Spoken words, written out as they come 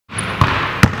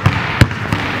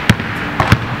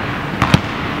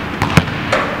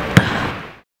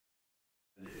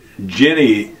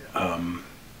Ginny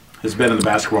has been in the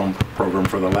basketball program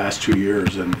for the last 2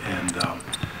 years, and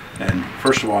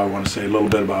first of all, I want to say a little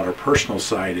bit about her personal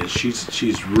side. Is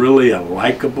she's really a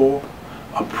likable,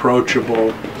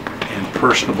 approachable, and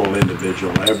personable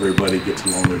individual. Everybody gets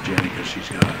along with Ginny because she's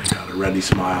got a ready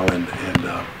smile, and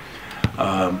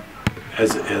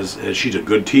as she's a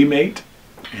good teammate,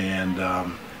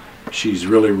 and she's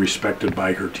really respected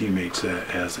by her teammates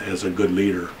as a good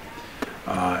leader.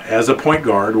 As a point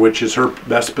guard, which is her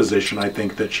best position, I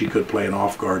think that she could play an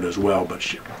off guard as well, but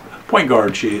point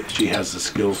guard she has the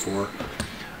skills for.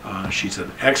 She's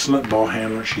an excellent ball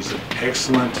handler. She's an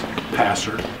excellent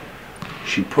passer.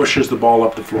 She pushes the ball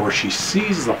up the floor. She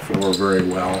sees the floor very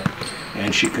well,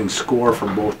 and she can score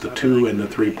from both the 2 and the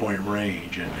 3-point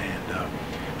range. And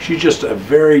she's just a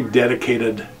very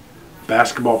dedicated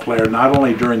basketball player, not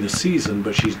only during the season,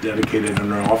 but she's dedicated in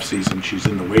her off season. She's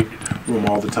in the weight room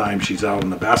all the time. She's out on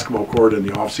the basketball court in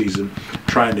the off season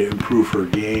trying to improve her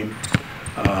game.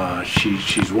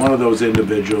 She's one of those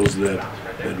individuals that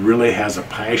really has a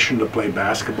passion to play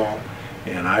basketball,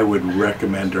 and I would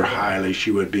recommend her highly.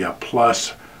 She would be a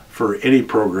plus for any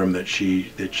program that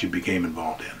she became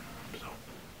involved in.